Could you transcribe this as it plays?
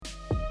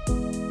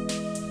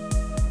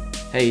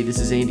Hey, this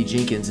is Andy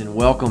Jenkins, and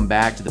welcome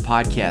back to the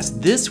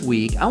podcast. This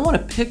week, I want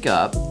to pick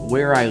up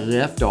where I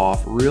left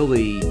off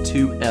really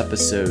 2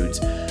 episodes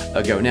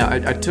ago. Now,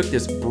 I took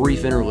this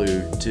brief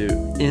interlude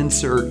to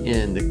insert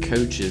in the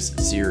coaches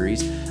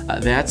series.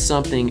 That's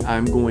something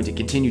I'm going to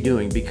continue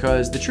doing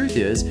because the truth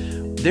is,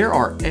 there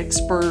are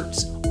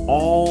experts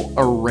all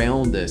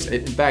around us.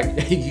 In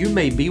fact, you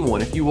may be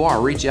one. If you are,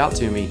 reach out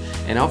to me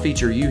and I'll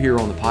feature you here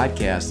on the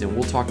podcast, and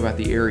we'll talk about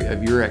the area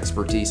of your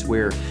expertise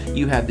where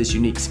you have this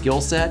unique skill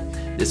set,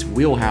 this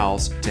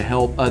wheelhouse to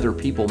help other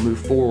people move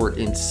forward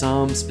in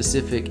some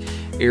specific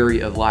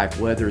area of life,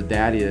 whether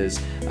that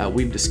is,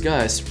 we've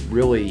discussed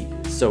really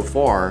so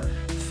far,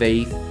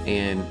 faith,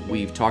 and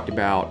we've talked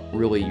about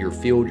really your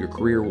field, your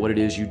career, what it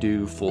is you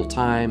do full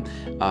time,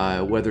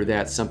 whether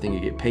that's something you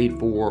get paid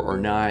for or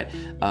not.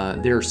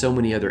 There are so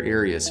many other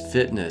areas,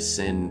 fitness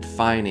and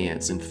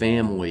finance and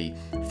family,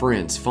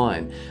 friends,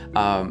 fun.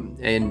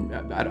 And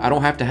I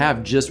don't have to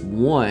have just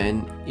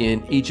one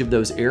in each of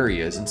those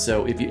areas. And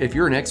so if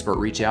you're an expert,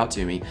 reach out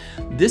to me.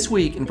 This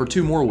week and for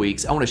 2 more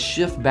weeks, I want to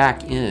shift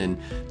back in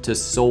to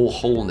soul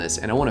wholeness,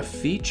 and I want to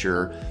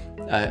feature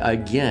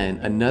again,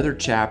 another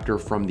chapter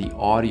from the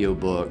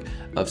audiobook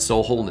of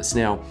Soul Wholeness.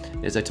 Now,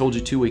 as I told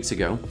you 2 weeks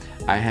ago,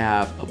 I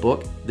have a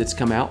book that's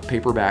come out,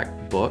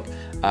 paperback book.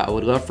 I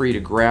would love for you to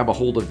grab a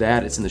hold of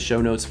that. It's in the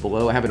show notes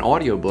below. I have an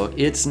audiobook.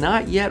 It's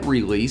not yet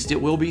released.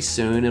 It will be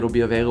soon. It'll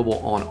be available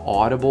on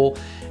Audible,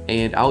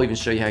 and I'll even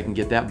show you how you can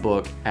get that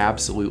book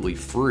absolutely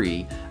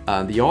free,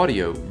 the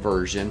audio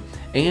version.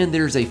 And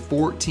there's a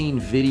 14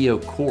 video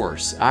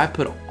course. I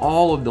put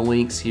all of the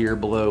links here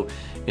below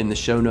in the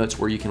show notes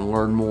where you can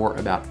learn more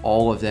about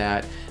all of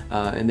that.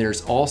 And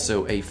there's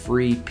also a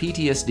free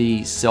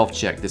PTSD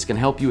self-check that's going to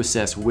help you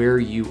assess where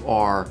you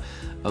are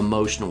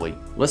emotionally.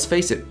 Let's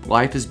face it,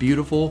 life is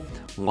beautiful.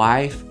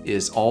 Life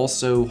is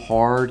also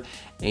hard.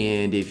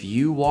 And if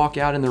you walk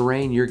out in the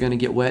rain, you're going to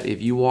get wet.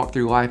 If you walk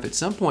through life, at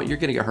some point, you're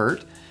going to get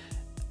hurt.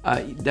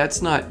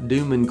 That's not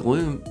doom and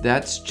gloom.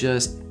 That's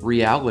just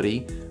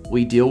reality.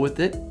 We deal with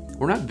it.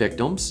 We're not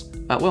victims.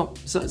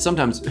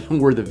 Sometimes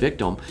we're the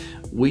victim.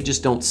 We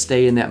just don't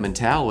stay in that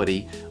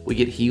mentality. We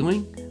get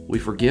healing, we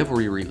forgive,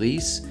 we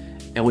release,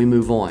 and we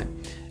move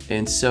on.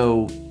 And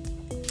so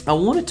I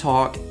want to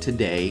talk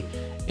today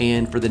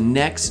and for the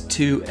next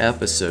 2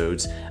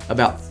 episodes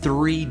about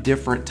 3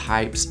 different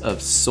types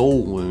of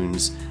soul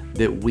wounds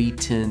that we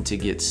tend to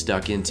get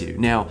stuck into.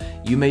 Now,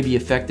 you may be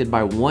affected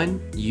by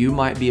one, you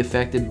might be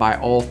affected by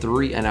all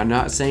 3, and I'm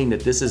not saying that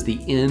this is the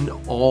end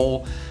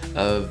all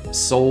of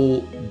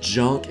soul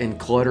junk and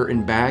clutter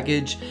and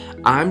baggage.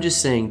 I'm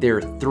just saying there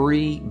are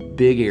 3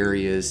 big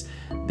areas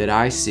that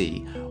I see.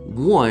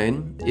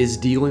 One is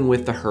dealing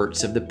with the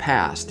hurts of the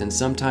past, and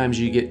sometimes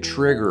you get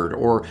triggered,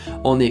 or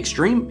on the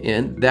extreme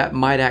end, that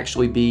might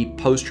actually be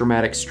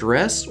post-traumatic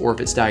stress, or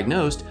if it's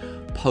diagnosed,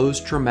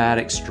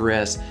 post-traumatic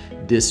stress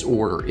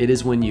disorder. It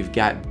is when you've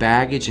got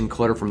baggage and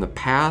clutter from the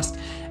past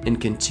and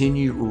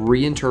continue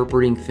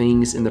reinterpreting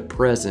things in the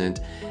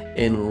present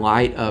in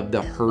light of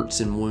the hurts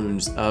and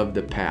wounds of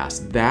the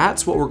past.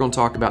 That's what we're going to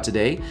talk about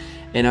today.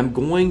 And I'm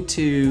going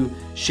to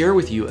share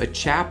with you a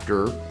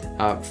chapter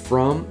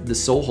from the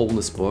Soul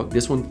Wholeness book.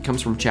 This one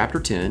comes from chapter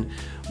 10,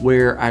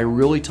 where I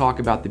really talk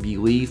about the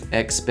belief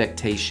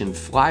expectation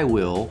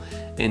flywheel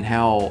and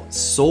how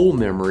soul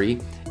memory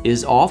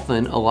is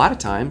often, a lot of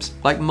times,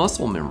 like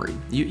muscle memory.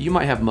 You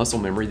might have muscle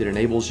memory that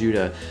enables you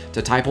to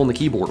type on the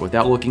keyboard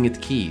without looking at the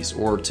keys,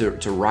 or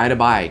to ride a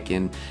bike.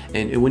 And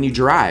when you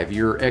drive,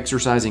 you're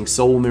exercising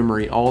soul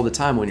memory all the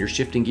time. When you're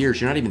shifting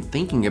gears, you're not even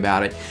thinking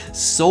about it.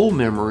 Soul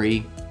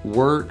memory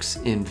works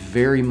in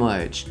very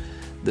much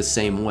the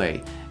same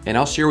way. And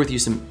I'll share with you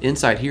some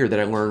insight here that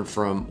I learned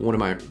from one of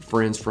my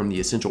friends from the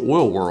essential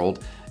oil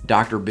world,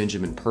 Dr.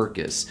 Benjamin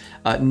Purkis.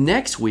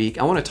 Next week,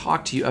 I want to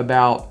talk to you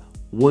about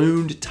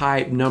wound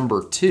type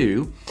number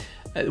 2,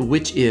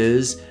 which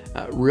is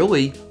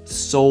really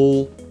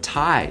soul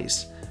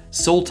ties.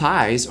 Soul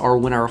ties are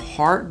when our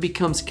heart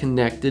becomes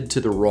connected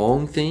to the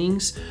wrong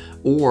things,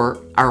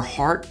 or our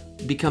heart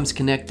becomes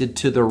connected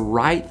to the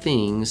right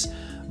things,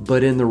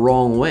 but in the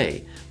wrong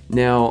way.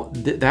 Now,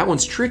 that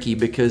one's tricky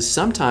because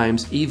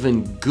sometimes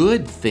even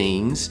good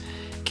things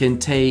can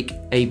take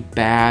a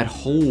bad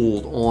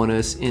hold on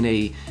us in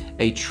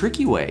a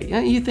tricky way.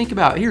 You think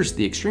about, here's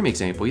the extreme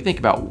example, you think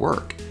about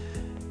work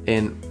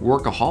and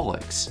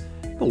workaholics.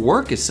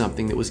 Work is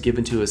something that was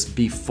given to us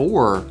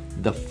before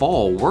the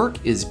fall.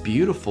 Work is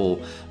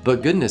beautiful,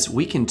 but goodness,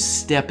 we can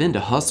step into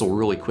hustle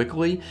really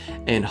quickly,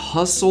 and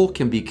hustle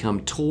can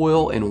become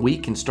toil, and we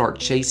can start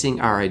chasing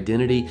our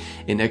identity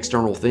in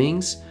external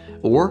things,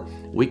 or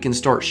we can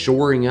start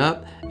shoring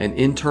up an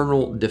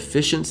internal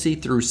deficiency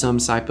through some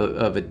type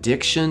of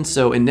addiction.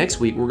 So in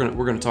next week, we're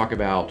gonna talk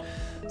about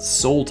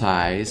soul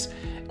ties,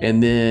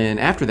 and then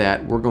after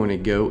that, we're going to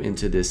go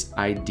into this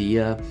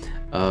idea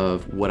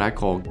of what I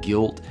call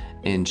guilt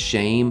and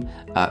shame.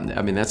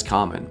 That's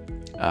common.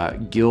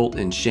 Guilt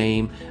and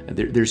shame.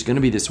 There's going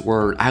to be this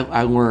word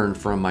I learned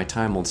from my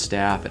time on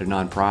staff at a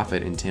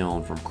nonprofit in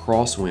town from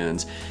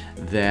Crosswinds,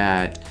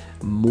 that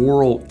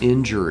moral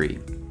injury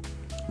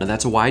Now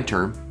that's a wide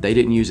term. They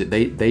didn't use it.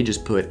 They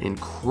just put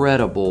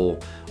incredible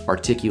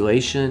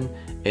articulation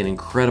and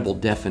incredible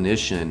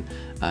definition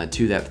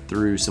to that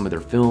through some of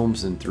their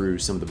films and through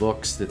some of the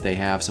books that they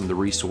have, some of the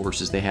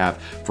resources they have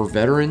for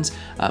veterans.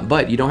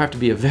 But you don't have to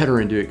be a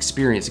veteran to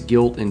experience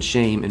guilt and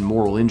shame and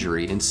moral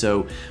injury. And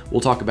so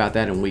we'll talk about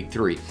that in week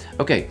 3.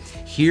 Okay,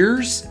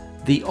 here's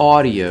the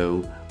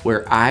audio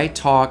where I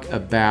talk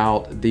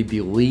about the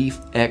belief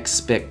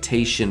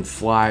expectation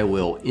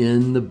flywheel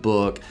in the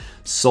book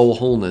Soul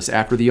Wholeness.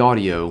 After the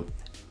audio,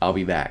 I'll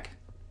be back.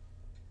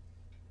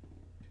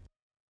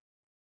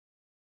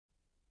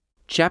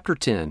 Chapter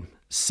 10,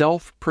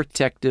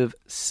 Self-Protective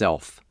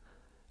Self.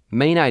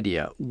 Main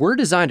idea, we're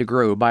designed to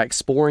grow by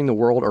exploring the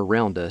world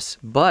around us,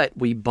 but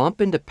we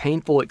bump into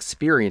painful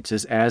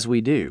experiences as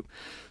we do.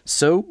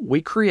 So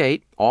we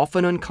create,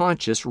 often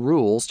unconscious,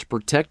 rules to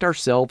protect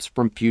ourselves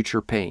from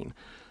future pain.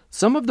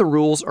 Some of the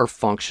rules are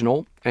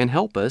functional and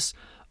help us,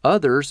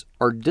 others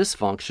are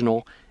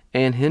dysfunctional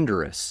and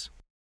hinder us.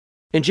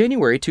 In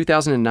January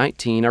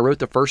 2019, I wrote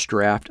the first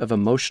draft of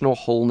Emotional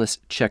Wholeness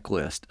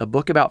Checklist, a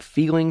book about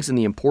feelings and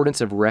the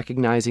importance of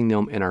recognizing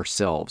them in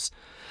ourselves.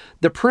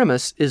 The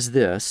premise is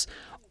this: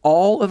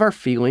 all of our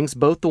feelings,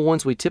 both the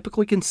ones we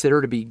typically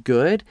consider to be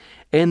good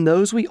and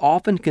those we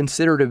often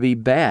consider to be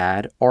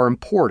bad, are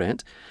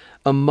important.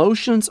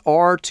 Emotions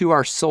are to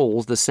our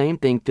souls the same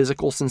thing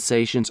physical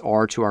sensations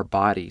are to our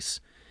bodies.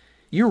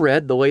 You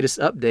read the latest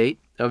update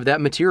of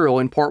that material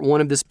in part 1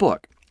 of this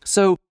book.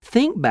 So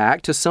think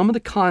back to some of the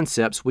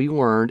concepts we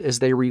learned as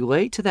they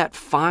relate to that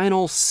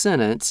final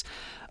sentence,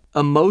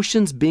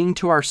 emotions being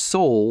to our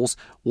souls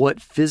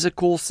what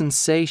physical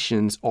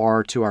sensations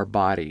are to our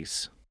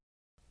bodies.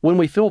 When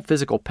we feel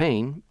physical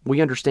pain,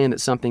 we understand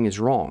that something is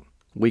wrong.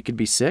 We could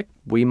be sick,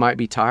 we might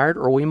be tired,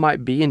 or we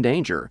might be in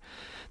danger.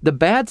 The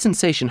bad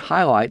sensation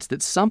highlights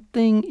that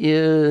something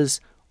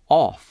is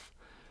off.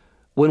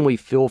 When we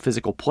feel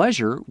physical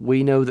pleasure,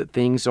 we know that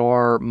things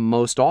are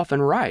most often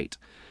right.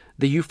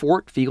 The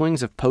euphoric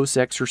feelings of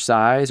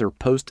post-exercise or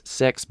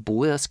post-sex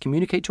bliss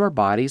communicate to our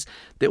bodies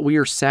that we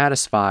are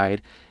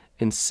satisfied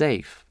and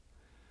safe.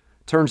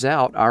 Turns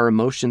out our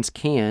emotions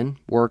can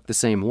work the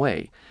same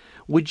way.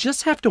 We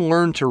just have to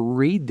learn to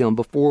read them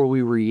before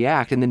we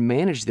react and then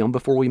manage them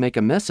before we make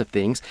a mess of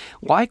things,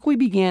 like we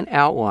began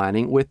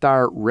outlining with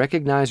our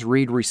Recognize,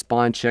 Read,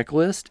 Respond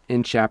checklist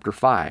in Chapter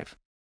 5.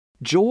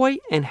 Joy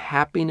and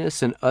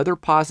happiness and other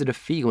positive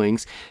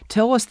feelings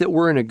tell us that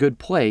we're in a good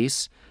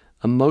place.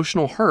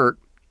 Emotional hurt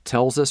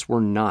tells us we're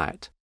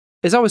not.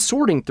 As I was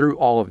sorting through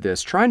all of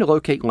this, trying to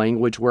locate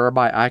language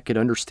whereby I could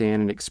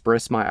understand and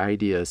express my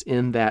ideas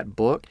in that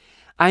book,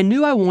 I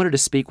knew I wanted to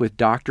speak with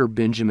Dr.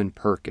 Benjamin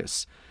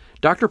Purkis.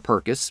 Dr.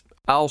 Purkis,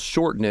 I'll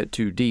shorten it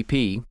to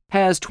DP,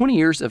 has 20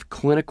 years of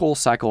clinical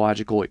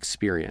psychological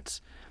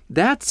experience.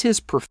 That's his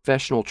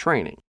professional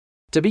training.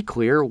 To be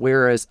clear,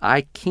 whereas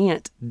I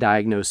can't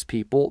diagnose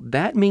people,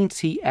 that means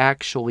he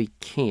actually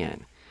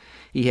can.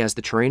 He has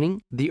the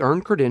training, the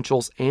earned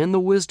credentials, and the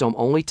wisdom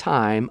only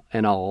time,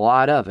 and a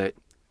lot of it,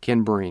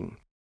 can bring.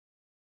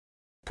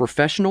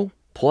 Professional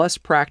plus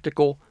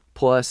practical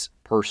plus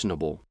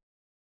personable.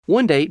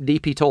 One day,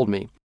 DP told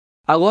me,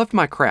 I loved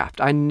my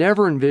craft. I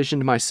never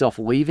envisioned myself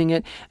leaving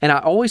it, and I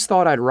always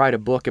thought I'd write a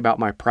book about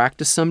my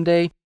practice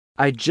someday.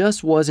 I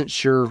just wasn't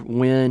sure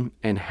when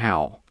and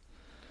how.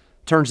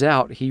 Turns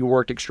out he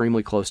worked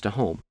extremely close to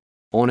home,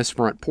 on his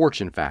front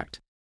porch, in fact.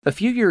 A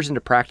few years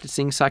into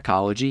practicing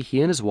psychology,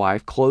 he and his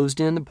wife closed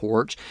in the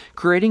porch,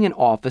 creating an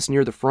office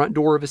near the front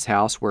door of his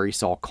house where he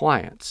saw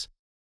clients.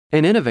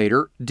 An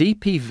innovator,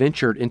 DP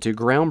ventured into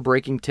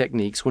groundbreaking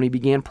techniques when he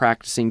began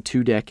practicing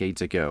 2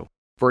 decades ago.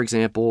 For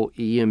example,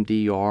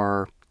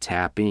 EMDR,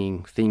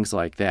 tapping, things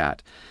like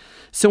that.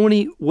 So when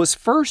he was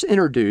first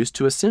introduced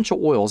to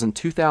essential oils in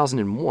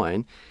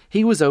 2001,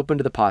 he was open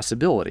to the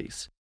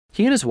possibilities.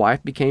 He and his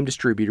wife became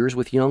distributors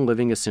with Young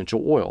Living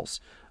essential oils.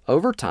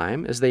 Over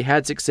time, as they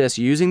had success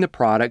using the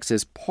products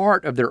as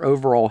part of their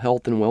overall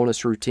health and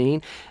wellness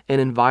routine and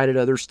invited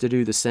others to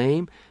do the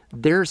same,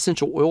 their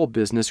essential oil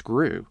business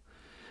grew.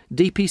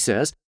 DP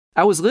says,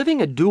 I was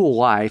living a dual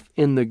life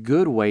in the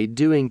good way,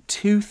 doing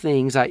 2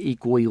 things I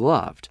equally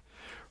loved.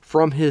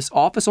 From his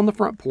office on the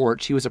front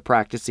porch, he was a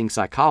practicing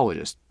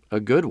psychologist, a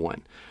good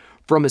one.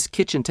 From his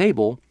kitchen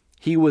table,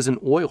 he was an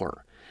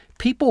oiler.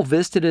 People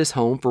visited his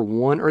home for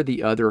one or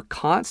the other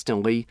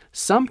constantly,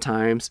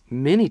 sometimes,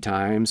 many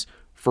times,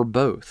 for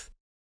both.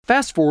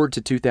 Fast forward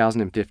to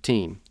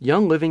 2015,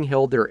 Young Living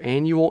held their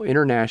annual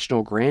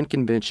International Grand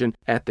Convention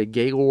at the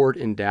Gaylord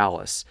in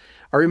Dallas.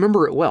 I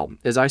remember it well,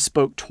 as I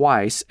spoke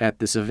twice at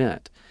this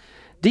event.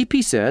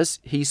 DP says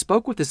he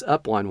spoke with his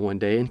upline one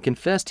day and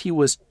confessed he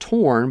was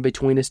torn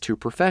between his 2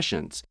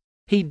 professions.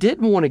 He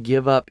didn't want to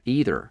give up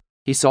either.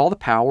 He saw the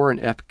power and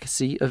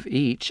efficacy of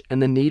each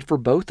and the need for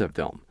both of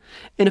them.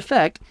 In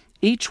effect,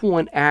 each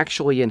one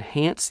actually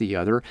enhanced the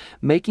other,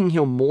 making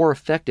him more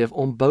effective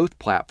on both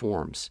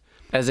platforms.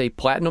 As a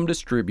platinum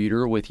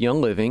distributor with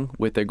Young Living,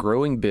 with a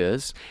growing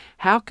biz,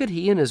 how could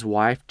he and his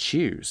wife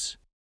choose?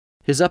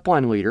 His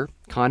upline leader,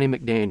 Connie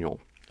McDaniel,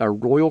 a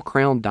Royal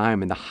Crown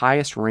Diamond, the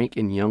highest rank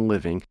in Young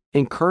Living,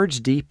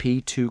 encouraged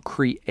DP to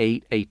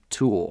create a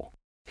tool.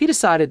 He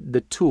decided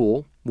the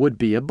tool would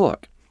be a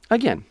book.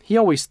 Again, he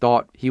always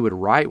thought he would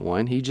write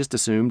one. He just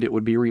assumed it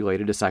would be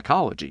related to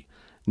psychology,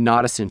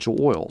 not essential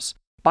oils.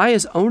 By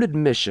his own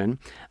admission,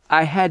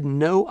 I had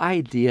no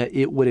idea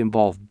it would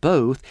involve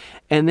both,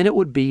 and then it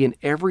would be in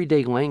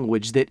everyday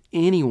language that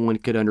anyone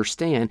could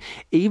understand,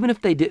 even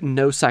if they didn't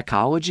know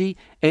psychology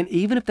and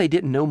even if they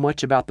didn't know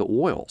much about the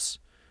oils.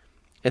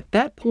 At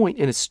that point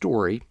in his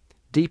story,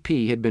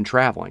 DP had been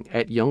traveling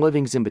at Young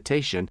Living's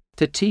invitation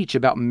to teach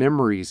about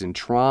memories and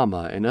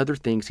trauma and other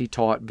things he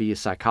taught via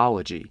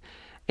psychology,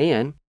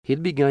 and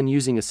he'd begun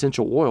using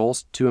essential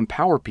oils to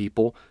empower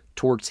people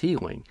towards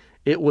healing.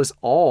 It was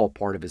all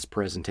part of his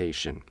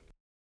presentation.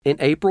 In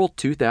April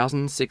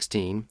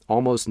 2016,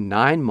 almost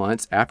 9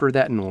 months after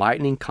that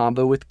enlightening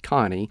convo with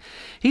Connie,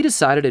 he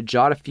decided to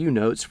jot a few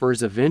notes for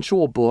his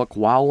eventual book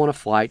while on a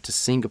flight to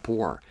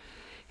Singapore.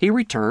 He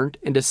returned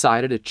and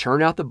decided to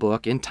churn out the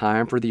book in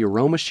time for the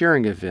aroma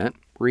sharing event,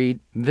 read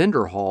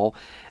Vendor Hall,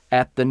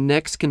 at the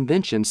next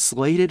convention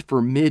slated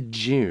for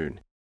mid-June.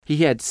 He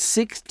had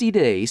 60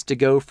 days to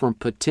go from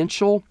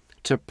potential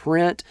to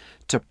print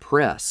to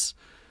press.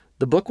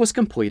 The book was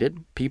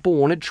completed, people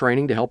wanted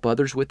training to help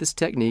others with this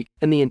technique,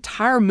 and the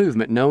entire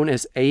movement known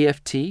as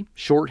AFT,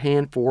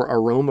 shorthand for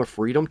Aroma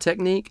Freedom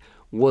Technique,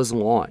 was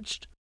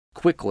launched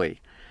quickly.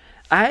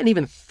 I hadn't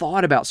even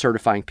thought about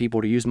certifying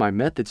people to use my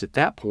methods at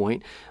that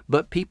point,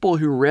 but people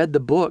who read the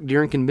book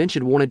during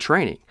convention wanted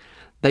training.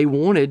 They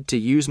wanted to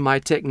use my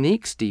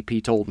techniques,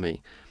 DP told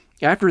me.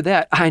 After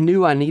that, I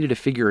knew I needed to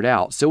figure it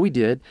out, so we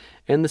did,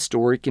 and the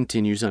story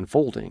continues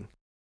unfolding.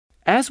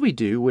 As we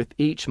do with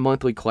each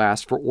monthly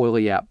class for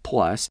OilyApp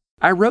Plus,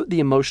 I wrote the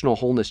Emotional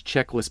Wholeness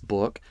Checklist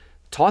book,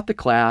 taught the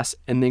class,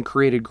 and then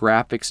created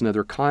graphics and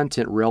other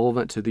content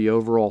relevant to the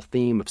overall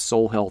theme of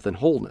soul health and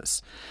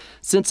wholeness.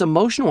 Since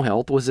emotional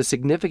health was a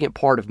significant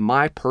part of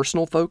my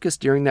personal focus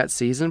during that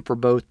season for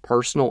both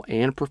personal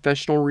and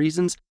professional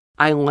reasons,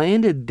 I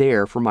landed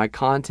there for my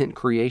content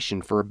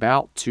creation for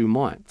about 2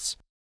 months.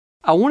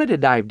 I wanted to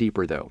dive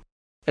deeper though,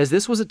 as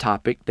this was a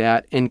topic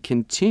that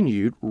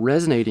continued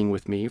resonating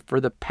with me for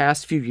the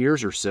past few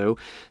years or so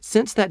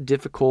since that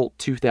difficult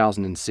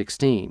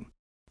 2016.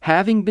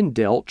 Having been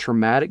dealt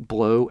traumatic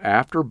blow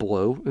after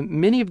blow,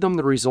 many of them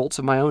the results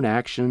of my own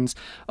actions,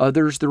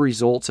 others the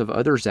results of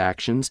others'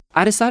 actions,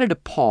 I decided to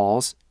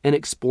pause and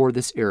explore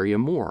this area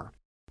more.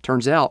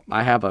 Turns out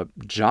I have a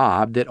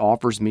job that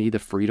offers me the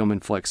freedom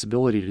and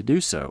flexibility to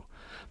do so.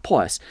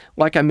 Plus,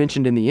 like I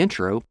mentioned in the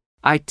intro,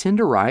 I tend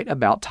to write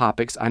about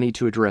topics I need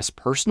to address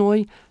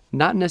personally,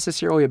 not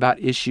necessarily about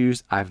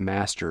issues I've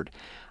mastered.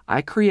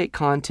 I create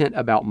content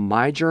about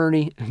my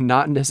journey,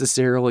 not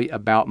necessarily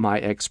about my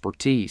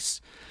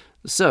expertise.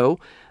 So,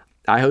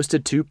 I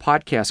hosted 2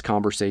 podcast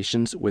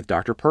conversations with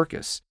Dr.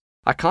 Purkis.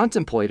 I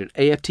contemplated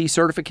AFT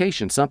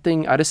certification,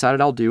 something I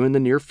decided I'll do in the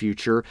near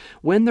future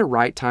when the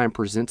right time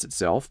presents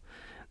itself.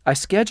 I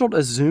scheduled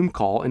a Zoom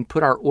call and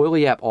put our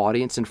OilyApp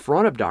audience in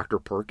front of Dr.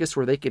 Purkis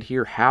where they could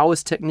hear how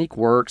his technique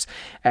works,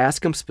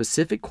 ask him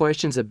specific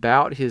questions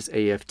about his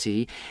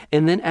AFT,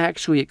 and then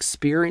actually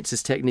experience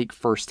his technique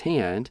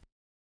firsthand.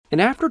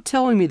 And after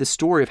telling me the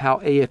story of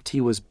how AFT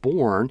was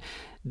born,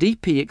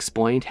 DP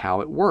explained how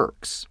it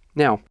works.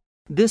 Now,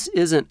 this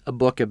isn't a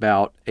book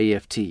about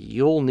AFT.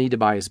 You'll need to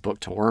buy his book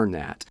to learn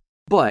that.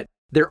 But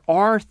there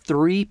are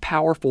 3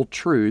 powerful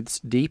truths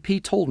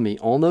DP told me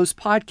on those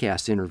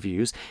podcast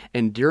interviews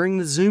and during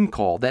the Zoom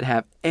call that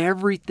have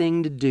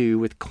everything to do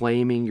with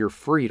claiming your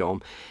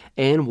freedom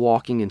and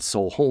walking in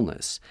soul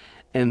wholeness.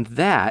 And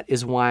that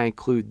is why I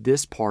include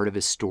this part of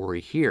his story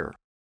here.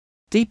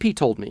 DP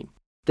told me,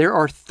 there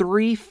are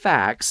 3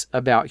 facts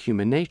about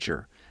human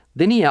nature.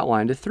 Then he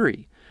outlined the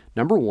 3.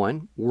 Number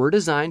 1, we're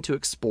designed to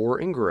explore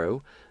and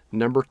grow.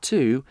 Number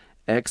 2,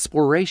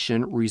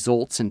 exploration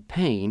results in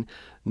pain.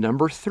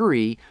 Number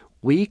 3,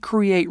 we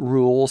create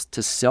rules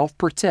to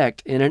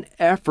self-protect in an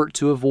effort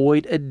to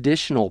avoid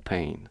additional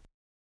pain.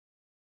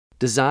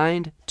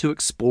 Designed to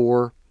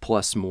explore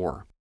plus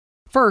more.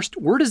 First,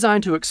 we're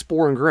designed to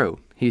explore and grow,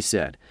 he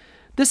said.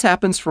 This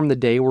happens from the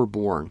day we're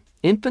born.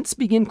 Infants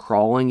begin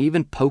crawling,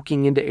 even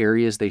poking into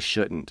areas they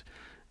shouldn't.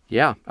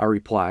 Yeah, I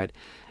replied.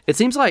 It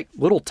seems like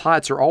little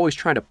tots are always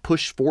trying to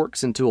push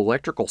forks into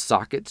electrical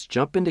sockets,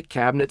 jump into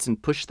cabinets,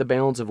 and push the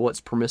bounds of what's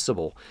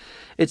permissible.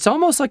 It's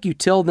almost like you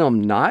tell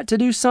them not to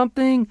do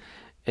something,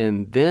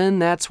 and then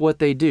that's what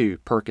they do,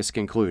 Purkis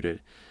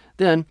concluded.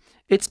 Then,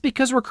 it's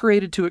because we're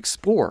created to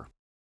explore.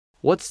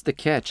 What's the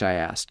catch, I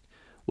asked.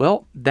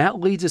 Well, that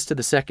leads us to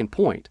the second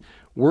point.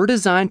 We're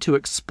designed to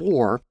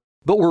explore,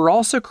 but we're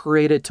also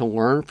created to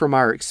learn from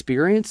our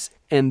experience,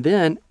 and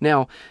then,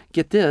 now,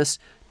 get this,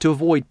 to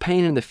avoid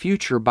pain in the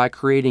future by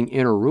creating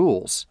inner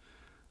rules.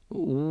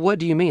 What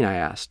do you mean, I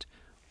asked.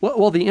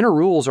 Well, the inner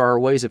rules are our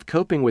ways of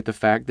coping with the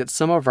fact that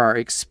some of our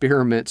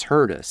experiments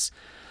hurt us.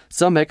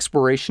 Some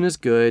exploration is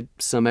good,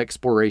 some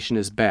exploration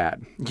is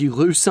bad. You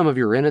lose some of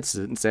your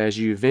innocence as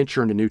you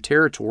venture into new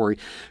territory,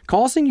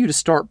 causing you to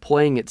start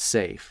playing it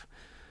safe.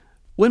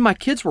 When my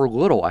kids were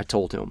little, I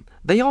told him,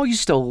 they all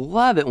used to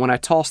love it when I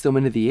tossed them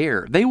into the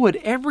air. They would,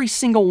 every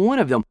single one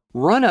of them,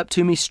 run up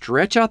to me,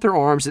 stretch out their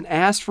arms, and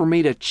ask for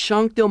me to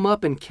chunk them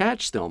up and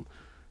catch them.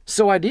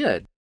 So I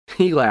did.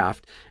 He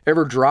laughed.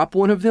 Ever drop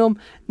one of them?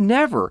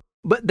 Never.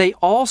 But they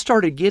all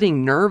started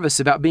getting nervous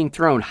about being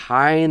thrown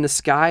high in the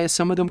sky, as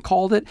some of them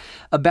called it,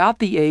 about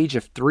the age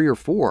of 3 or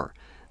 4.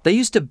 They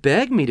used to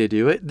beg me to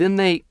do it, then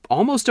they,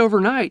 almost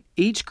overnight,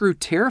 each grew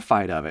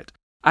terrified of it.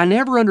 I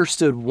never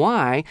understood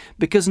why,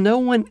 because no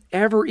one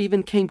ever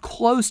even came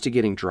close to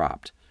getting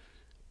dropped.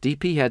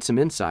 DP had some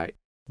insight.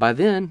 By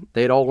then,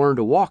 they had all learned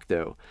to walk,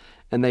 though,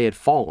 and they had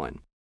fallen.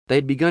 They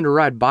had begun to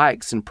ride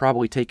bikes and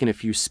probably taken a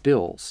few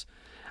spills.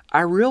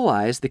 I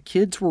realized the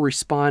kids were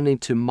responding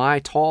to my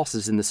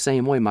tosses in the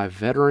same way my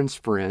veterans'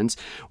 friends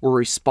were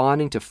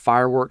responding to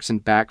fireworks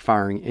and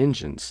backfiring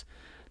engines.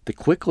 The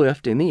quick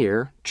lift in the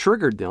air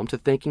triggered them to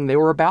thinking they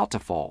were about to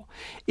fall,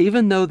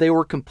 even though they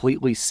were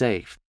completely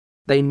safe.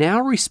 They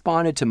now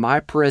responded to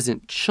my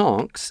present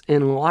chunks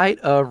in light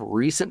of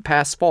recent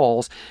past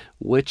falls,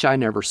 which I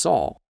never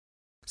saw.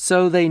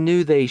 So they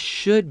knew they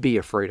should be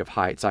afraid of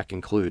heights, I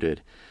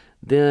concluded.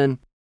 Then,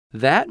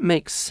 that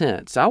makes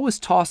sense. I was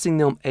tossing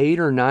them 8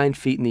 or 9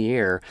 feet in the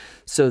air,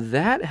 so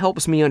that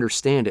helps me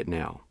understand it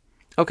now.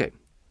 Okay,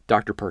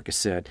 Dr. Purkis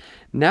said,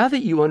 now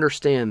that you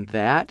understand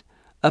that,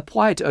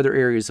 apply it to other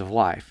areas of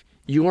life.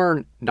 You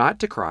learn not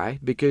to cry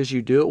because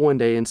you do it one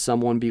day and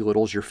someone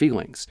belittles your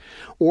feelings.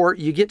 Or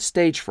you get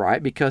stage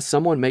fright because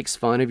someone makes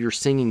fun of your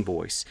singing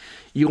voice.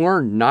 You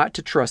learn not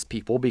to trust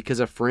people because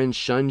a friend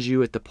shuns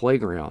you at the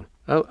playground.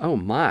 Oh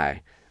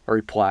my, I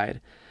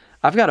replied.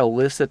 I've got a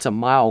list that's a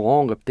mile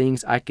long of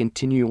things I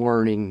continue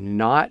learning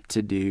not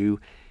to do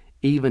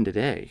even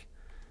today.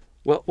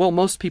 Well,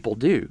 most people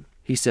do.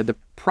 He said, the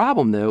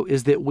problem, though,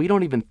 is that we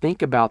don't even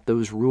think about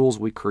those rules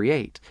we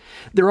create.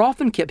 They're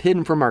often kept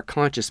hidden from our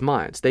conscious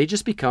minds. They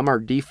just become our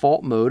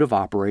default mode of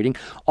operating,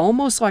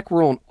 almost like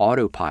we're on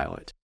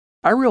autopilot.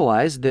 I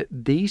realized that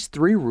these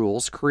 3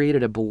 rules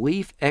created a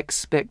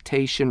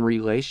belief-expectation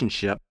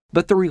relationship,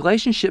 but the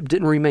relationship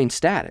didn't remain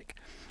static.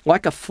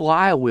 Like a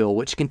flywheel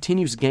which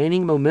continues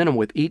gaining momentum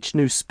with each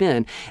new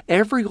spin,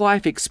 every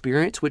life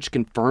experience which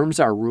confirms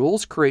our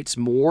rules creates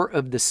more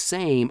of the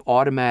same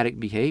automatic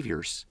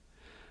behaviors.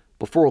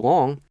 Before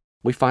long,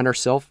 we find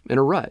ourselves in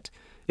a rut.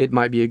 It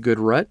might be a good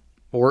rut,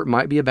 or it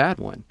might be a bad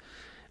one.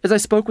 As I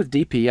spoke with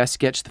DP, I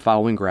sketched the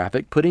following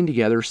graphic, putting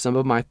together some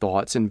of my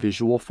thoughts in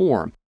visual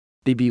form.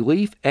 The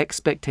belief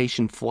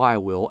expectation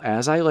flywheel,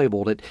 as I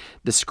labeled it,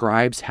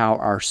 describes how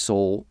our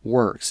soul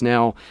works.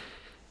 Now,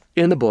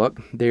 in the book,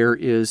 there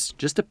is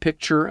just a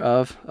picture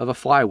of a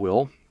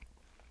flywheel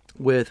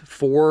with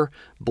 4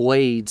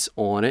 blades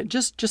on it,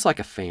 just like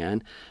a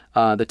fan.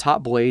 The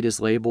top blade is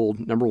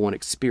labeled number 1,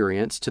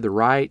 experience. To the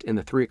right, in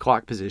the 3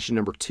 o'clock position,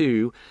 number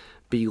 2,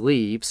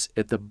 beliefs.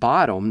 At the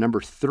bottom,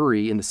 number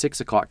 3, in the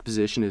 6 o'clock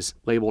position, is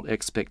labeled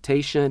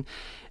expectation.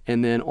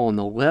 And then on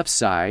the left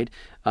side,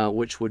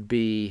 which would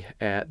be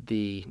at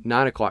the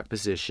 9 o'clock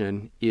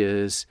position,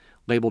 is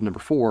labeled number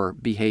 4,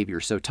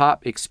 behavior. So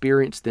top,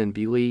 experience, then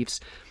beliefs.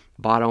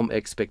 Bottom,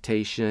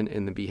 expectation,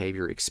 and the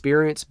behavior.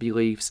 Experience,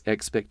 beliefs,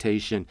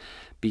 expectation,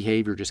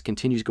 behavior. Just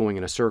continues going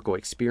in a circle.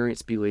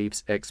 Experience,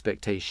 beliefs,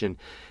 expectation,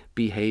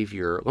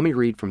 behavior. Let me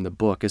read from the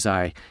book as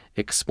I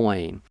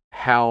explain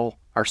how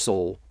our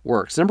soul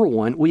works. Number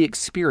 1, we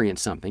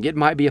experience something. It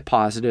might be a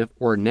positive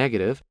or a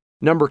negative.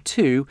 Number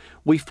 2,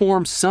 we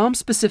form some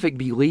specific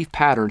belief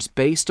patterns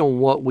based on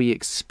what we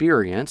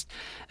experienced,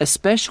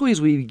 especially as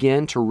we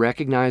begin to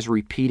recognize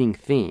repeating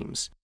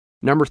themes.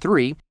 Number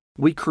 3,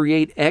 we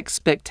create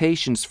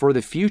expectations for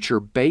the future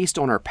based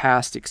on our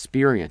past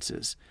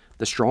experiences.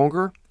 The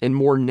stronger and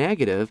more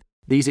negative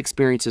these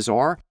experiences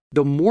are,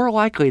 the more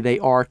likely they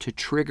are to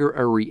trigger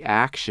a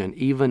reaction,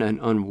 even an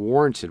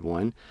unwarranted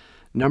one.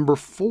 Number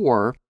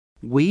 4,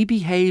 we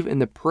behave in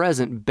the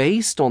present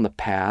based on the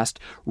past,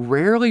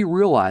 rarely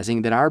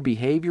realizing that our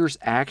behaviors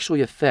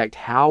actually affect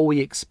how we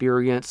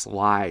experience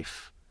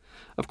life.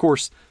 Of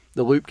course,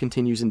 the loop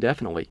continues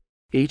indefinitely.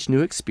 Each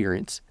new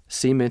experience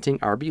cementing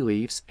our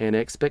beliefs and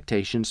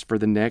expectations for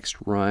the next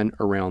run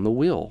around the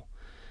wheel.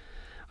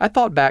 I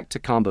thought back to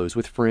combos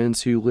with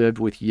friends who lived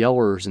with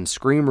yellers and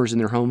screamers in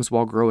their homes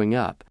while growing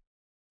up,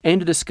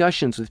 and to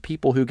discussions with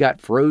people who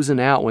got frozen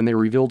out when they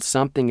revealed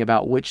something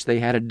about which they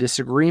had a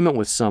disagreement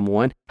with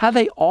someone, how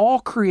they all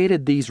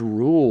created these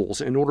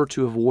rules in order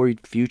to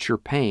avoid future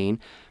pain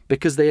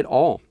because they had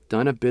all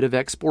done a bit of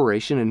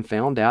exploration and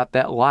found out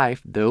that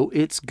life, though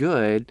it's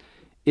good,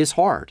 is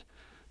hard.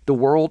 The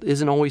world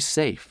isn't always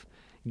safe.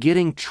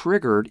 Getting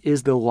triggered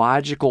is the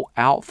logical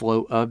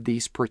outflow of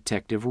these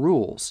protective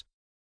rules.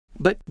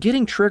 But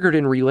getting triggered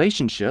in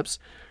relationships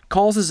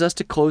causes us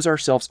to close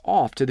ourselves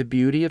off to the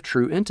beauty of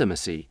true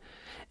intimacy.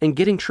 And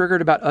getting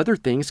triggered about other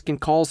things can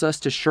cause us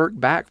to shirk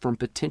back from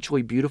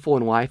potentially beautiful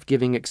and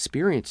life-giving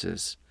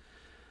experiences.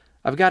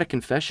 I've got a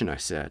confession, I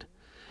said.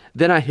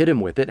 Then I hit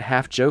him with it,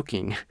 half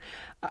joking.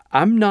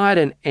 I'm not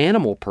an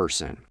animal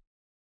person.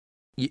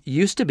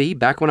 Used to be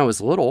back when I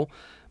was little,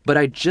 but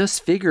I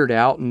just figured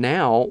out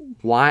now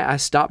why I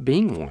stopped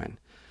being one.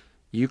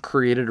 You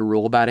created a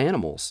rule about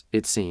animals,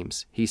 it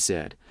seems, he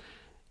said.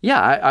 Yeah,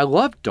 I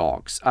loved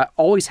dogs. I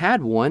always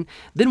had one.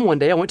 Then one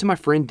day I went to my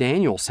friend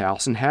Daniel's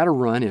house and had a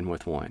run-in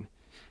with one.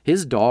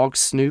 His dog,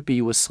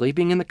 Snoopy, was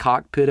sleeping in the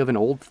cockpit of an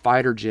old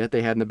fighter jet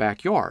they had in the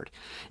backyard.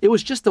 It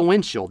was just the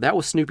windshield. That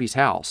was Snoopy's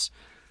house.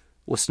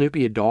 Was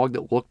Snoopy a dog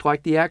that looked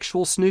like the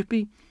actual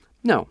Snoopy?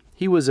 No,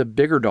 he was a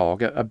bigger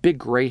dog, a big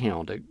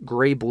greyhound, a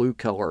gray-blue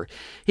color.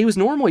 He was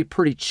normally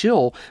pretty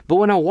chill, but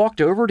when I walked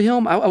over to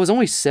him, I was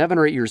only 7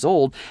 or 8 years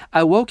old,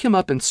 I woke him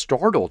up and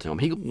startled him.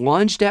 He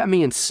lunged at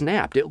me and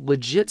snapped. It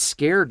legit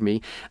scared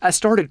me. I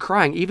started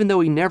crying, even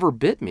though he never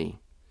bit me.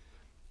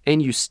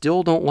 And you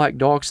still don't like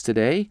dogs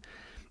today?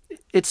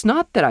 It's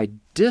not that I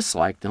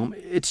dislike them.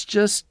 It's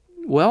just,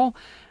 well,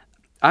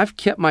 I've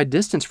kept my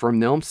distance from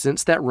them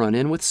since that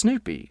run-in with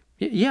Snoopy.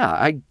 Yeah,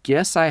 I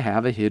guess I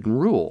have a hidden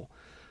rule.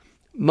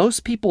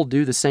 Most people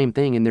do the same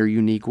thing in their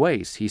unique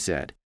ways, he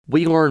said.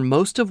 We learn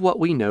most of what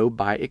we know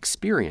by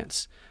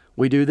experience.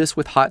 We do this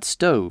with hot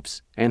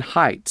stoves and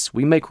heights.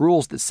 We make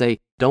rules that say,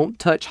 don't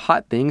touch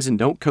hot things and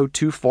don't go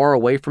too far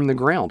away from the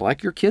ground,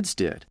 like your kids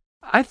did.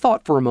 I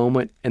thought for a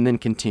moment and then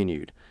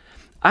continued.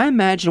 I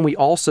imagine we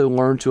also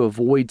learn to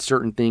avoid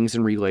certain things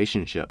in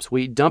relationships.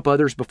 We dump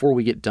others before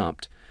we get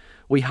dumped.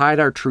 We hide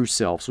our true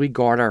selves. We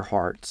guard our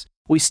hearts.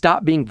 We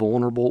stop being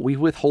vulnerable. We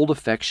withhold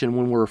affection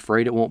when we're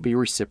afraid it won't be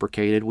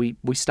reciprocated. We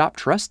stop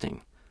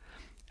trusting.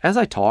 As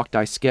I talked,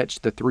 I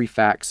sketched the 3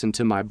 facts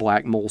into my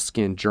black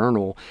moleskin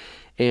journal.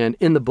 And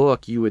in the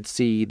book, you would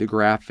see the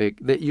graphic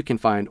that you can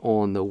find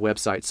on the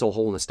website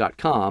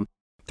soulwholeness.com.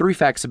 3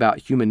 facts about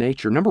human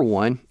nature. Number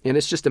 1, and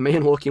it's just a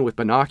man looking with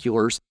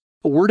binoculars.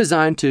 We're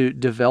designed to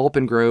develop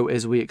and grow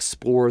as we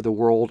explore the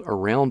world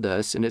around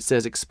us. And it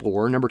says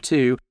explore. Number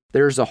 2,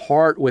 there's a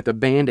heart with a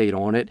Band-Aid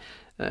on it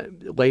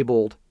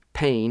labeled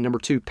pain. Number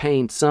 2,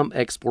 pain. Some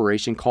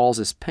exploration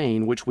causes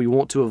pain, which we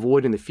want to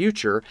avoid in the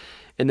future.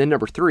 And then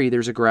number 3,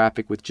 there's a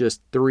graphic with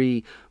just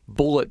 3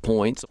 bullet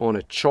points on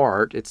a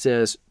chart. It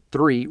says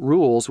 3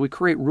 rules. We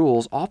create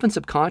rules, often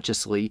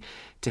subconsciously,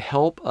 to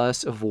help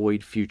us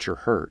avoid future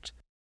hurt.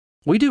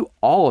 We do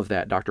all of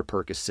that, Dr.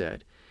 Purkis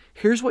said.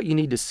 Here's what you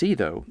need to see,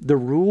 though. The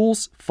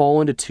rules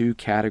fall into 2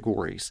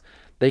 categories.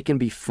 They can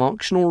be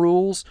functional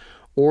rules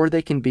or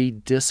they can be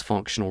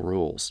dysfunctional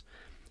rules.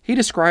 He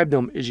described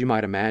them as you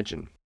might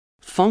imagine.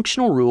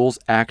 Functional rules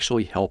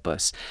actually help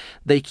us.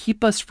 They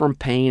keep us from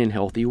pain in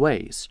healthy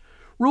ways.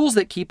 Rules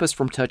that keep us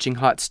from touching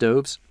hot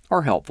stoves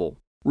are helpful.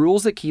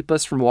 Rules that keep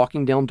us from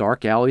walking down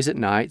dark alleys at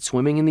night,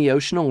 swimming in the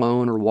ocean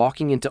alone, or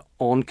walking into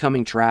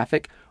oncoming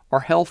traffic are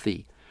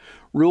healthy.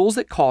 Rules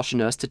that caution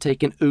us to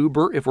take an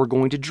Uber if we're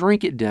going to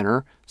drink at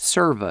dinner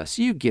serve us.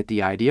 You get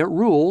the idea.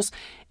 Rules,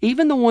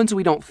 even the ones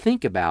we don't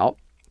think about,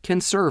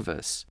 can serve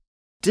us.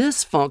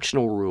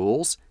 Dysfunctional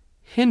rules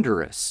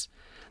hinder us.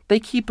 They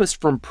keep us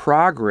from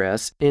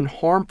progress in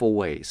harmful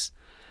ways.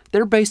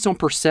 They're based on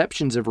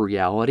perceptions of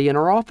reality and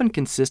are often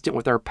consistent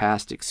with our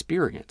past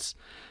experience.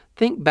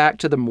 Think back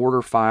to the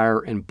mortar fire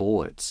and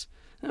bullets.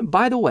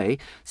 By the way,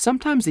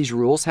 sometimes these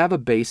rules have a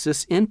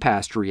basis in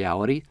past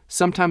reality.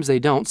 Sometimes they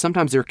don't.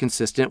 Sometimes they're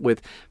consistent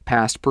with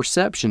past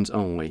perceptions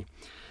only.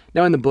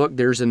 Now in the book,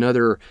 there's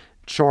another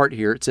chart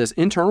here. It says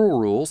internal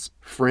rules,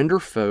 friend or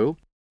foe.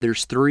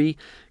 There's 3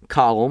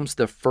 columns.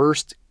 The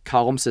first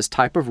column says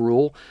type of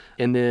rule,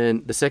 and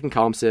then the second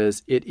column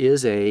says it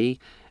is a,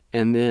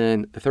 and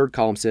then the third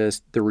column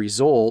says the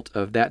result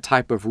of that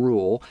type of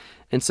rule.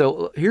 And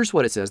so here's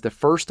what it says. The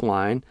first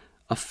line,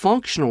 a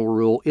functional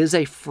rule is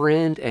a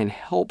friend and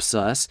helps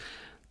us.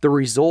 The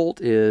result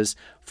is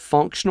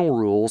functional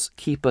rules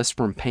keep us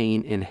from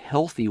pain in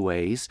healthy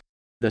ways.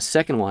 The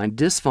second line,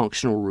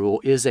 dysfunctional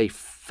rule is a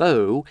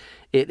foe.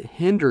 It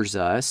hinders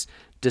us.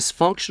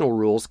 Dysfunctional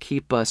rules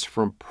keep us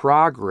from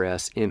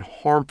progress in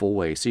harmful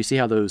ways. So you see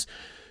how those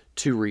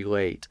 2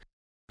 relate.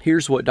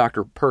 Here's what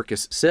Dr.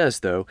 Purkis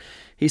says, though.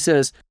 He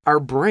says, our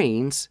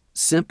brains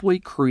simply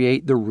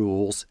create the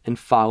rules and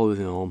follow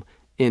them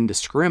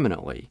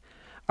indiscriminately.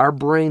 Our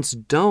brains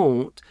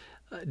don't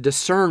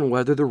discern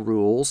whether the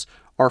rules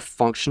are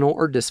functional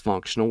or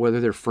dysfunctional, whether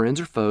they're friends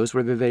or foes,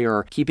 whether they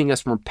are keeping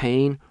us from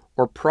pain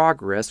or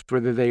progress,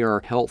 whether they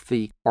are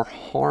healthy or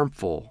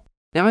harmful.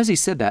 Now, as he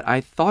said that, I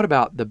thought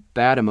about the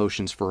bad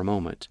emotions for a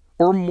moment,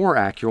 or more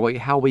accurately,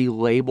 how we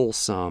label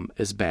some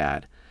as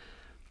bad.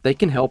 They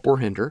can help or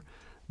hinder.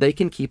 They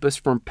can keep us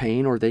from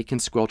pain or they can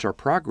squelch our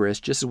progress,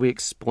 just as we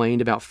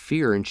explained about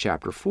fear in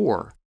chapter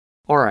 4.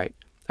 All right,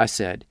 I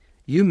said,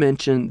 you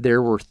mentioned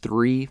there were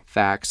 3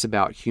 facts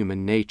about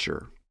human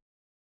nature.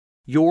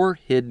 Your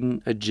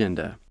hidden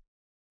agenda.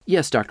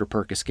 Yes, Dr.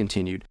 Purkis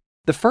continued.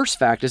 The first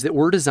fact is that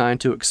we're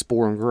designed to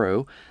explore and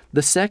grow.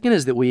 The second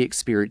is that we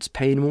experience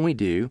pain when we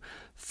do.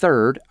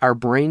 Third, our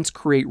brains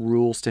create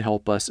rules to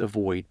help us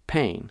avoid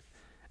pain.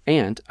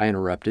 And, I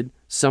interrupted,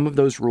 some of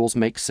those rules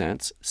make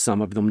sense, some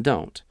of them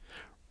don't.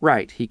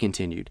 Right, he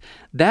continued.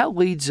 That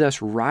leads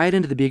us right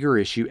into the bigger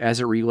issue as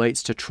it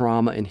relates to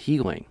trauma and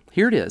healing.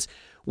 Here it is.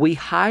 We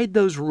hide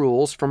those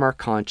rules from our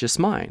conscious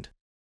mind.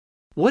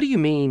 What do you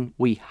mean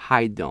we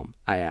hide them?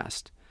 I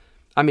asked.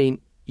 I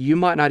mean, you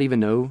might not even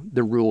know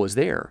the rule is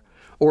there.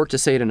 Or to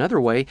say it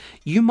another way,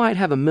 you might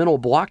have a mental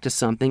block to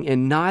something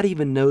and not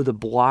even know the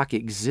block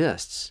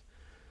exists.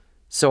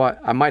 So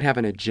I might have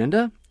an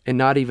agenda and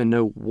not even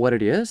know what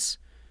it is?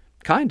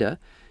 Kinda.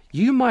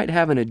 You might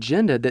have an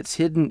agenda that's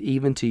hidden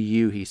even to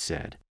you, he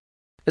said.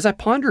 As I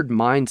pondered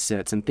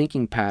mindsets and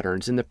thinking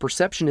patterns, and the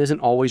perception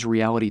isn't always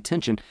reality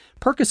tension,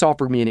 Purkis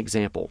offered me an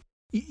example.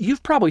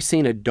 You've probably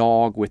seen a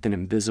dog with an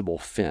invisible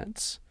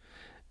fence.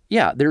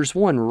 Yeah, there's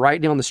one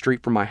right down the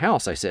street from my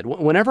house, I said.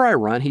 Whenever I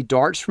run, he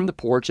darts from the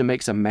porch and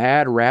makes a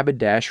mad, rabid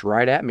dash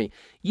right at me.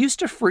 Used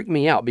to freak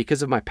me out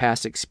because of my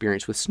past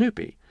experience with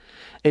Snoopy.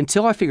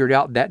 Until I figured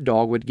out that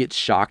dog would get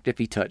shocked if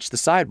he touched the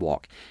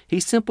sidewalk. He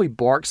simply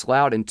barks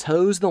loud and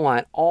toes the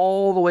line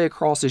all the way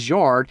across his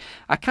yard.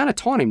 I kind of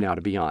taunt him now,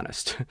 to be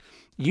honest.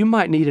 You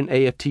might need an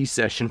AFT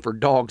session for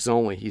dogs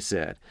only, he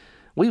said.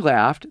 We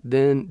laughed,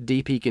 then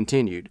DP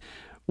continued.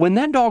 When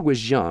that dog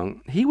was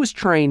young, he was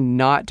trained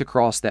not to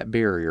cross that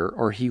barrier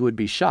or he would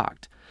be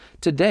shocked.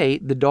 Today,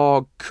 the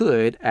dog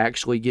could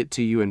actually get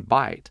to you and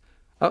bite.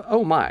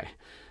 Oh my.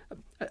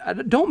 I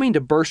don't mean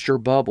to burst your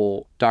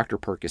bubble, Dr.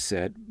 Purkis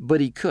said, but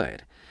he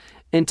could.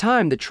 In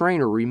time, the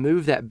trainer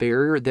removed that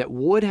barrier that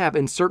would have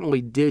and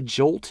certainly did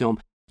jolt him,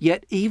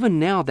 yet even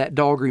now that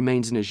dog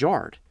remains in his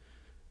yard.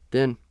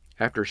 Then,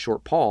 after a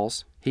short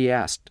pause, he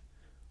asked,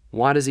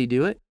 "Why does he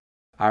do it?"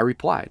 I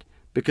replied,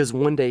 "Because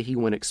one day he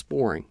went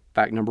exploring,"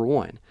 fact number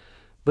 1.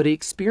 But he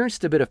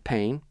experienced a bit of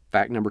pain,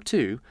 fact number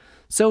 2,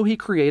 so he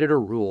created a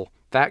rule,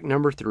 fact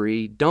number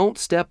 3, don't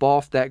step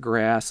off that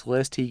grass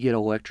lest he get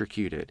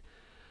electrocuted.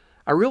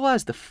 I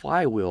realized the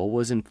flywheel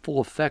was in full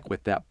effect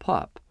with that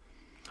pup.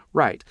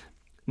 Right,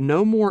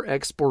 no more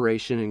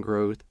exploration and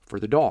growth for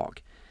the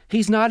dog.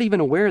 He's not even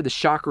aware the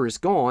shocker is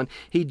gone.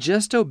 He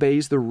just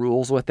obeys the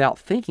rules without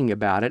thinking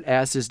about it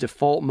as his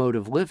default mode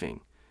of living.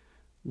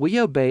 We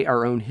obey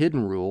our own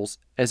hidden rules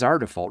as our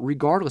default,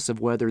 regardless of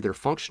whether they're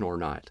functional or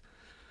not.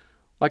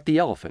 Like the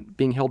elephant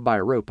being held by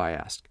a rope, I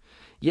asked.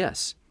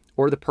 Yes.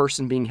 Or the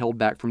person being held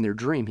back from their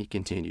dream, he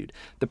continued.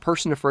 The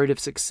person afraid of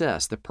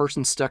success, the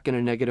person stuck in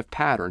a negative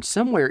pattern.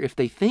 Somewhere, if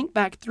they think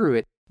back through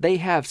it, they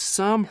have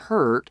some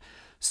hurt,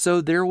 so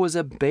there was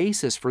a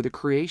basis for the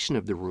creation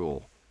of the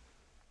rule.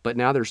 But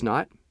now there's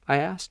not, I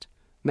asked.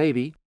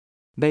 Maybe,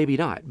 maybe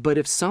not. But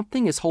if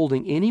something is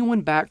holding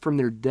anyone back from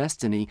their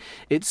destiny,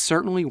 it's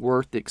certainly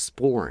worth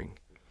exploring.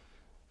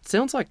 It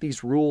sounds like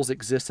these rules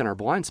exist in our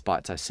blind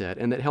spots, I said,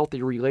 and that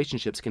healthy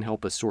relationships can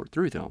help us sort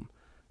through them.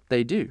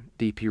 They do,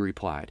 DP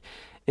replied.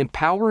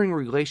 Empowering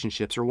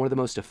relationships are one of the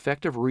most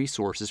effective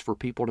resources for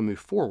people to move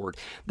forward.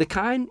 The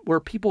kind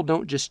where people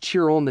don't just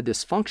cheer on the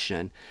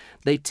dysfunction,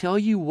 they tell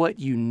you what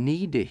you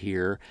need to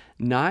hear,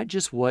 not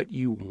just what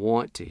you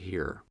want to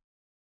hear.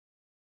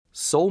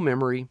 Soul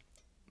memory,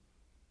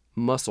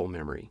 muscle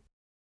memory.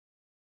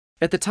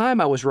 At the time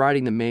I was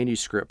writing the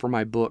manuscript for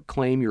my book,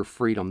 Claim Your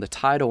Freedom, the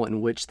title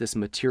in which this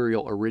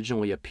material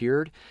originally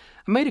appeared,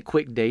 I made a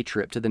quick day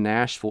trip to the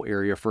Nashville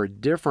area for a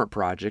different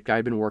project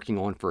I'd been working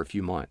on for a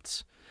few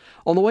months.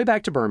 On the way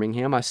back to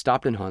Birmingham, I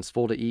stopped in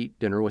Huntsville to eat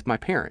dinner with my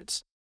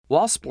parents.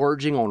 While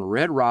splurging on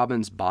Red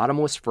Robin's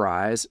bottomless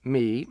fries,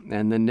 me,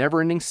 and the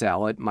never-ending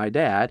salad, my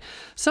dad,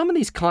 some of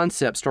these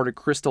concepts started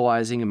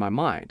crystallizing in my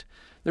mind.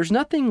 There's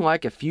nothing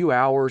like a few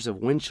hours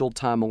of windshield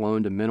time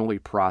alone to mentally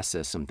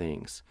process some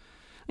things.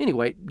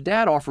 Anyway,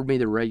 Dad offered me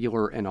the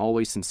regular and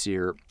always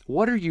sincere,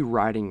 "What are you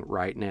writing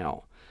right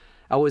now?"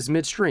 I was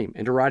midstream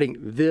into writing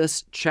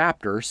this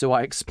chapter, so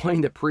I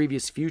explained the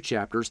previous few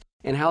chapters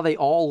and how they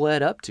all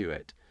led up to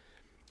it.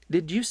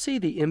 "Did you see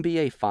the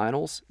NBA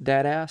Finals?"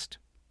 Dad asked.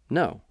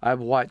 "No, I've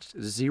watched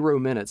 0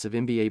 minutes of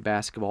NBA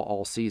basketball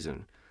all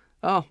season."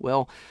 "Oh,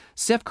 well,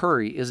 Steph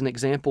Curry is an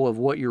example of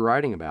what you're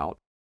writing about,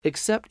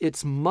 except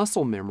it's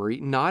muscle memory,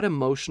 not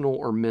emotional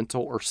or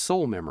mental or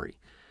soul memory.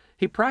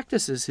 He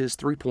practices his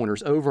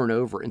three-pointers over and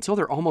over until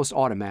they're almost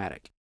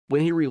automatic.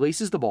 When he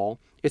releases the ball,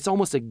 it's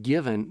almost a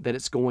given that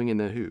it's going in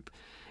the hoop.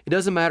 It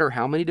doesn't matter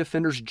how many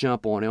defenders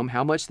jump on him,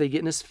 how much they get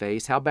in his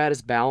face, how bad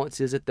his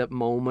balance is at that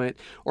moment,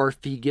 or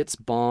if he gets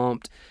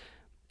bumped.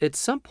 At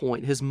some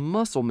point, his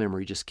muscle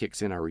memory just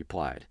kicks in," I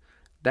replied.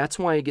 "That's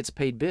why he gets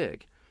paid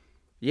big."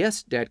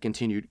 "Yes," Dad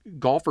continued,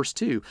 "golfers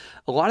too.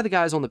 A lot of the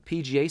guys on the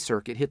PGA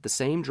circuit hit the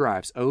same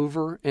drives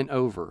over and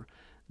over.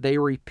 They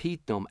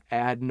repeat them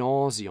ad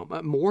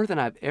nauseum, more than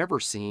I've ever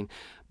seen.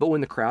 But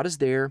when the crowd is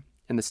there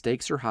and the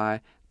stakes are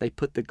high, they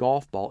put the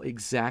golf ball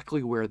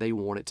exactly where they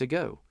want it to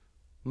go."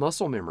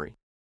 Muscle memory.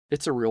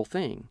 It's a real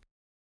thing.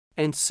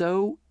 And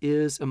so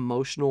is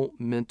emotional,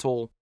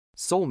 mental,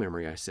 soul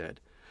memory, I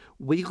said.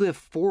 We live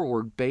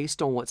forward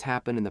based on what's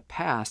happened in the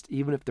past,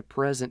 even if the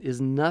present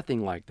is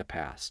nothing like the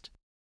past.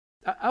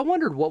 I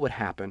wondered what would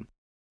happen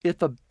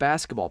if a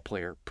basketball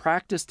player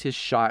practiced his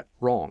shot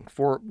wrong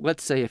for,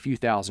 let's say, a few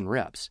thousand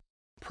reps.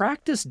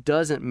 Practice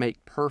doesn't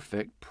make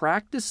perfect.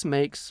 Practice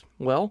makes,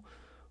 well,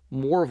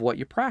 more of what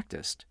you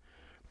practiced.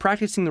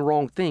 Practicing the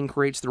wrong thing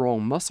creates the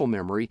wrong muscle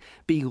memory.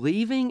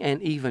 Believing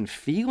and even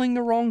feeling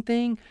the wrong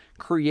thing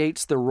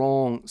creates the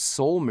wrong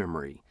soul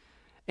memory.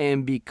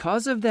 And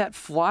because of that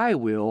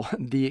flywheel,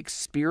 the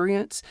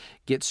experience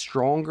gets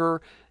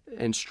stronger,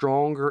 and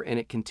stronger, and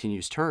it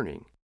continues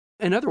turning.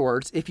 In other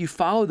words, if you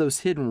follow those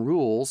hidden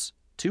rules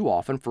too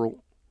often for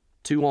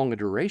too long a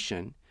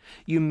duration,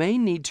 you may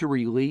need to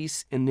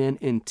release and then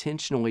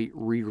intentionally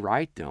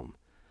rewrite them.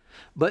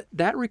 But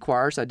that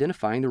requires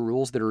identifying the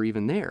rules that are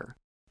even there.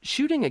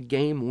 Shooting a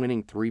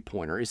game-winning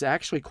three-pointer is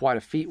actually quite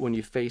a feat when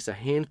you face a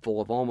handful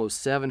of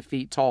almost 7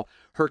 feet tall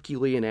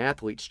Herculean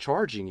athletes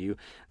charging you.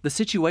 The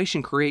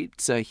situation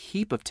creates a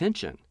heap of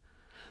tension.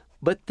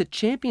 But the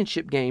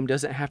championship game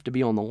doesn't have to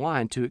be on the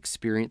line to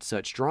experience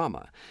such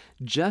drama.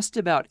 Just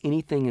about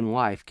anything in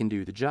life can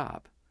do the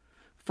job.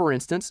 For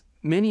instance,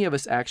 many of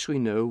us actually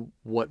know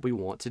what we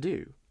want to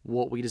do,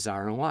 what we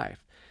desire in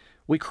life.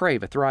 We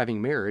crave a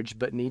thriving marriage,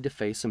 but need to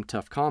face some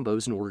tough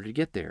combos in order to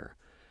get there.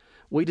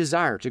 We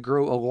desire to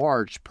grow a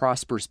large,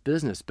 prosperous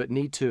business, but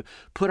need to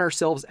put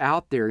ourselves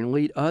out there and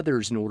lead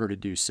others in order to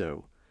do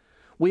so.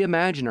 We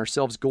imagine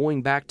ourselves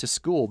going back to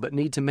school, but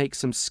need to make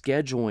some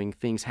scheduling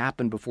things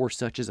happen before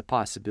such is a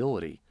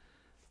possibility.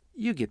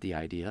 You get the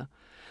idea.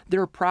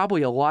 There are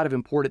probably a lot of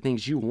important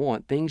things you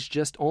want, things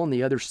just on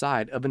the other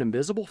side of an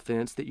invisible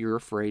fence that you're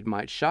afraid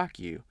might shock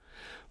you.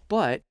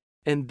 But,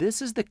 and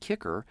this is the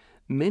kicker,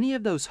 many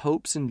of those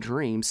hopes and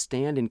dreams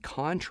stand in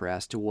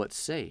contrast to what's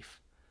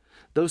safe.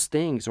 Those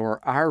things are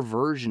our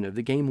version of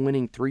the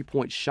game-winning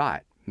three-point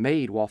shot,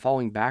 made while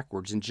falling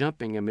backwards and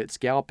jumping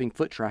amidst galloping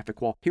foot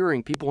traffic while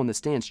hearing people in the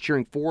stands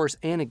cheering for us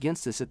and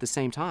against us at the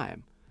same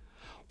time.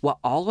 While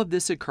all of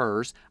this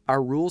occurs,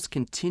 our rules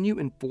continue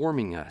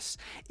informing us,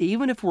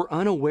 even if we're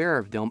unaware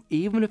of them,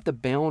 even if the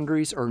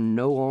boundaries are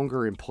no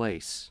longer in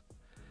place.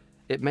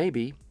 It may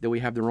be that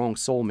we have the wrong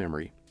soul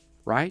memory,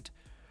 right?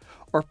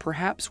 Or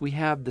perhaps we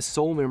have the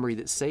soul memory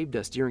that saved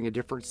us during a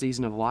different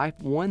season of life,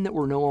 one that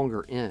we're no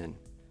longer in.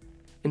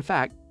 In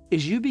fact,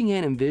 as you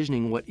began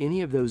envisioning what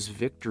any of those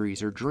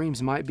victories or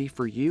dreams might be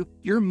for you,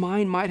 your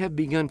mind might have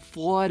begun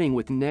flooding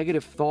with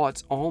negative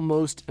thoughts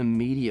almost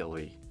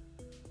immediately.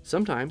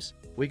 Sometimes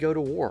we go to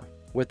war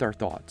with our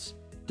thoughts.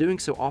 Doing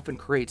so often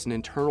creates an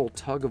internal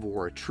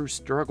tug-of-war, a true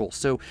struggle,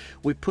 so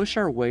we push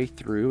our way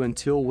through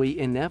until we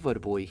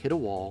inevitably hit a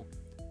wall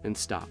and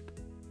stop.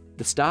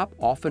 The stop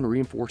often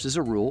reinforces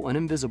a rule, an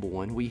invisible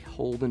one we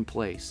hold in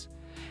place.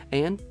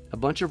 And a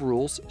bunch of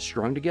rules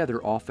strung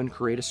together often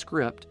create a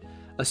script,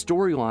 a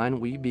storyline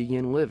we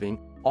begin living,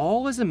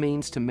 all as a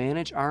means to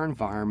manage our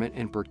environment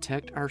and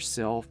protect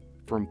ourselves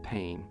from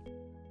pain.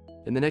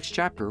 In the next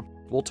chapter,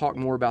 we'll talk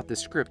more about this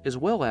script as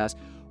well as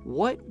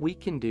what we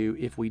can do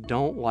if we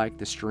don't like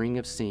the string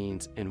of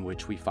scenes in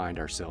which we find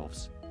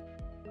ourselves.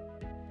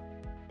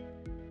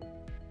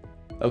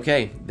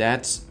 Okay,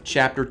 that's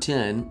chapter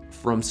 10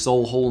 from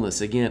Soul Wholeness.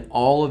 Again,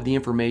 all of the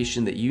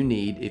information that you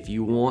need if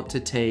you want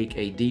to take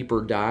a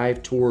deeper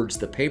dive towards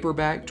the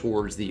paperback,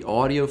 towards the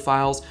audio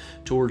files,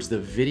 towards the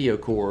video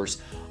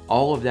course,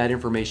 all of that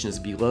information is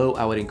below.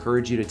 I would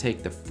encourage you to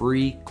take the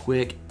free,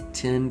 quick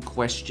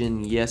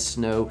 10-question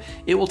yes/no.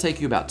 It will take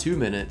you about 2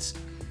 minutes.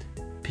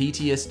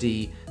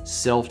 PTSD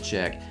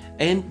self-check,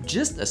 and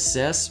just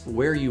assess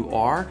where you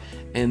are,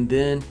 and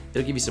then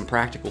it'll give you some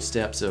practical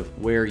steps of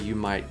where you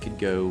could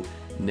go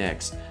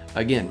next.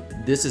 Again,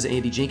 this is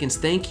Andy Jenkins.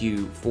 Thank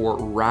you for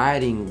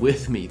riding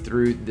with me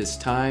through this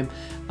time.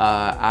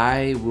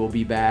 I will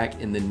be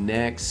back in the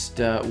next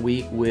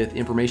week with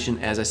information,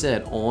 as I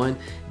said, on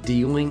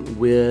dealing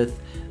with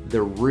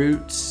the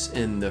roots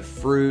and the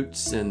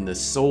fruits and the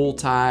soul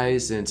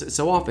ties. And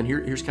so often,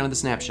 here's kind of the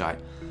snapshot.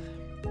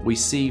 We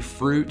see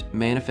fruit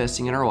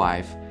manifesting in our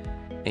life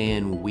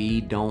and we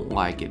don't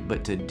like it.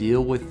 But to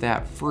deal with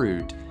that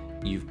fruit,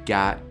 you've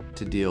got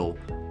to deal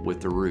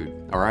with the root.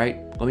 All right?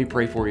 Let me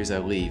pray for you as I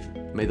leave.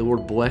 May the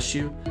Lord bless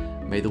you.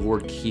 May the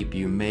Lord keep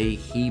you. May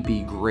He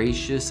be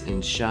gracious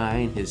and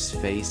shine His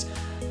face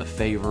of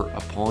favor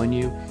upon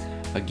you.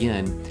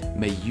 Again,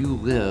 may you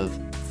live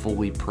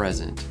fully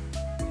present.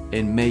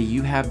 And may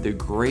you have the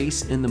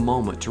grace in the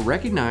moment to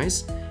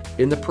recognize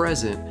in the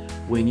present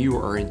when you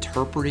are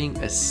interpreting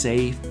a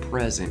safe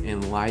present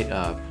in light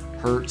of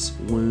hurts,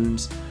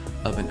 wounds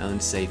of an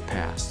unsafe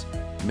past.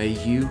 May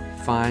you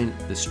find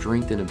the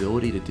strength and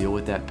ability to deal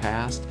with that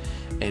past,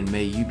 and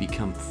may you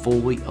become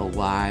fully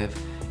alive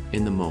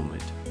in the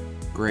moment.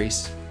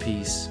 Grace,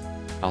 peace.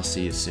 I'll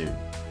see you soon.